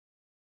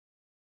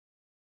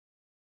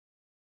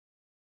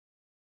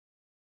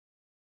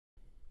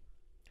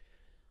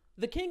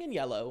The King in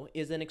Yellow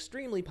is an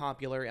extremely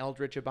popular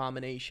eldritch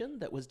abomination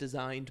that was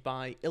designed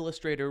by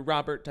illustrator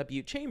Robert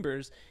W.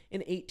 Chambers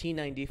in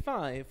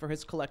 1895 for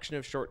his collection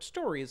of short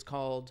stories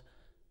called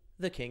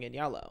The King in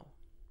Yellow.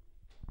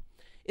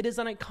 It is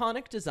an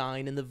iconic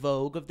design in the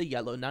vogue of the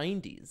Yellow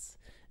 90s,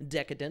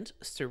 decadent,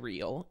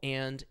 surreal,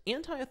 and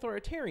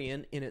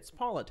anti-authoritarian in its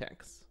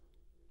politics.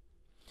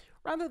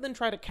 Rather than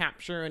try to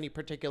capture any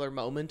particular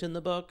moment in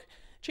the book,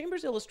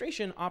 Chambers'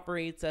 illustration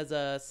operates as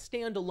a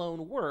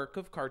standalone work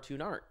of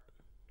cartoon art.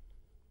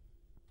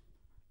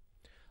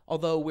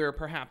 Although we're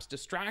perhaps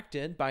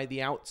distracted by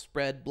the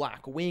outspread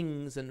black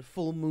wings and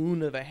full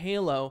moon of a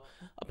halo,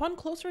 upon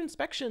closer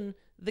inspection,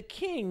 the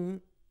king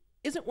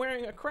isn't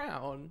wearing a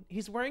crown.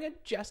 He's wearing a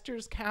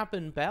jester's cap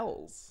and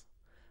bells.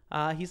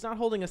 He's not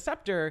holding a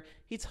scepter,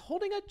 he's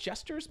holding a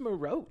jester's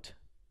marote.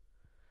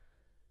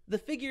 The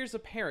figure's a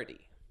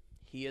parody.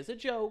 He is a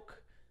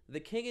joke. The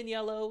King in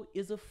Yellow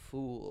is a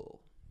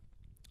fool.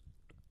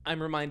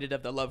 I'm reminded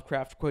of the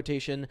Lovecraft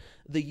quotation,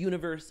 "The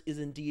universe is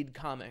indeed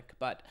comic,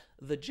 but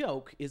the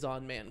joke is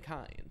on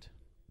mankind."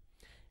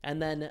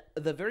 And then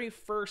the very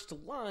first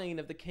line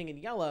of The King in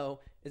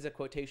Yellow is a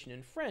quotation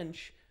in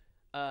French.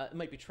 It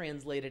might be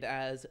translated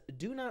as,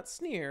 "Do not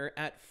sneer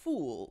at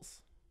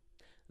fools.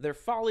 Their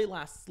folly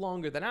lasts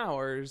longer than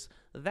ours.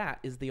 That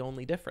is the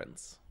only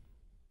difference."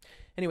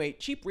 Anyway,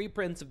 cheap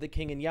reprints of The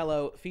King in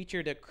Yellow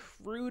featured a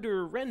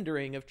cruder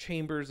rendering of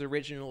Chambers'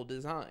 original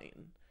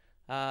design.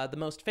 The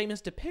most famous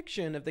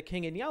depiction of the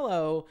King in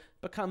Yellow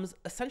becomes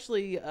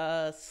essentially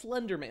a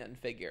Slender Man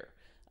figure,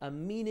 a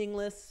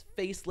meaningless,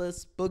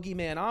 faceless,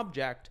 boogeyman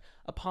object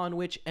upon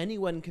which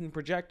anyone can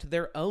project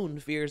their own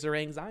fears or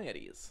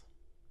anxieties.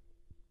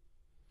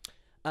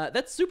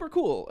 That's super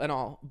cool and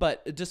all,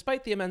 but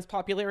despite the immense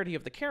popularity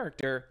of the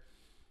character,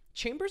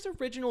 Chambers'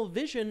 original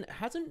vision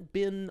hasn't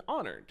been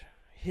honored.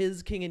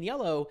 His King in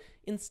Yellow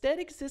instead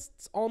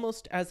exists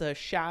almost as a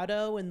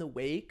shadow in the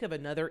wake of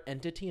another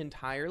entity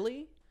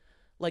entirely.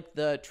 Like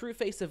the true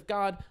face of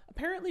God,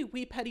 apparently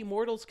we petty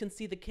mortals can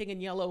see the King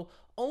in Yellow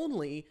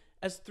only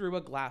as through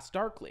a glass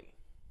darkly.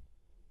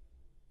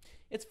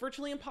 It's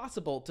virtually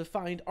impossible to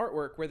find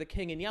artwork where the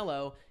King in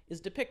Yellow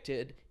is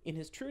depicted in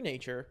his true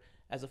nature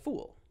as a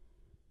fool.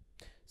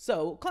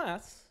 So,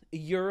 class,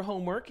 your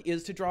homework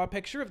is to draw a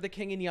picture of the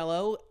King in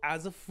Yellow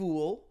as a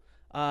fool.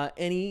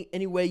 Any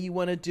way you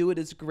want to do it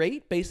is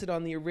great. Base it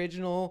on the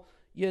original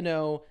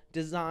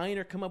design,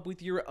 or come up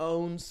with your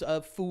own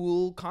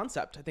fool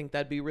concept. I think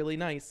that'd be really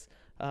nice.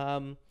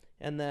 And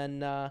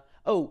then,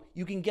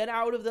 you can get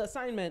out of the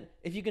assignment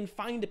if you can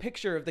find a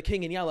picture of the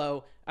King in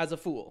Yellow as a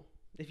fool.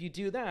 If you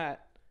do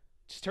that,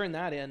 just turn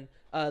that in.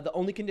 The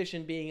only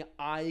condition being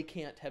I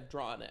can't have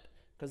drawn it,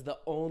 because the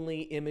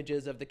only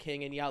images of the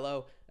King in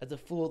Yellow as a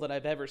fool that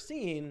I've ever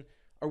seen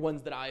are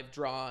ones that I've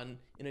drawn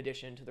in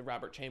addition to the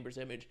Robert Chambers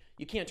image.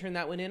 You can't turn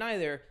that one in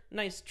either.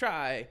 Nice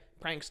try,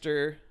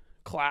 prankster.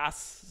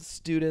 Class,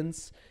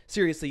 students.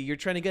 Seriously, you're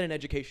trying to get an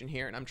education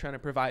here, and I'm trying to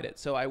provide it,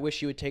 so I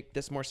wish you would take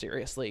this more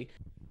seriously.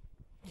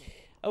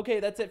 Okay,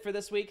 that's it for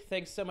this week.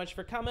 Thanks so much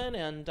for coming,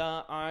 and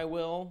I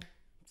will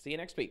see you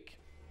next week.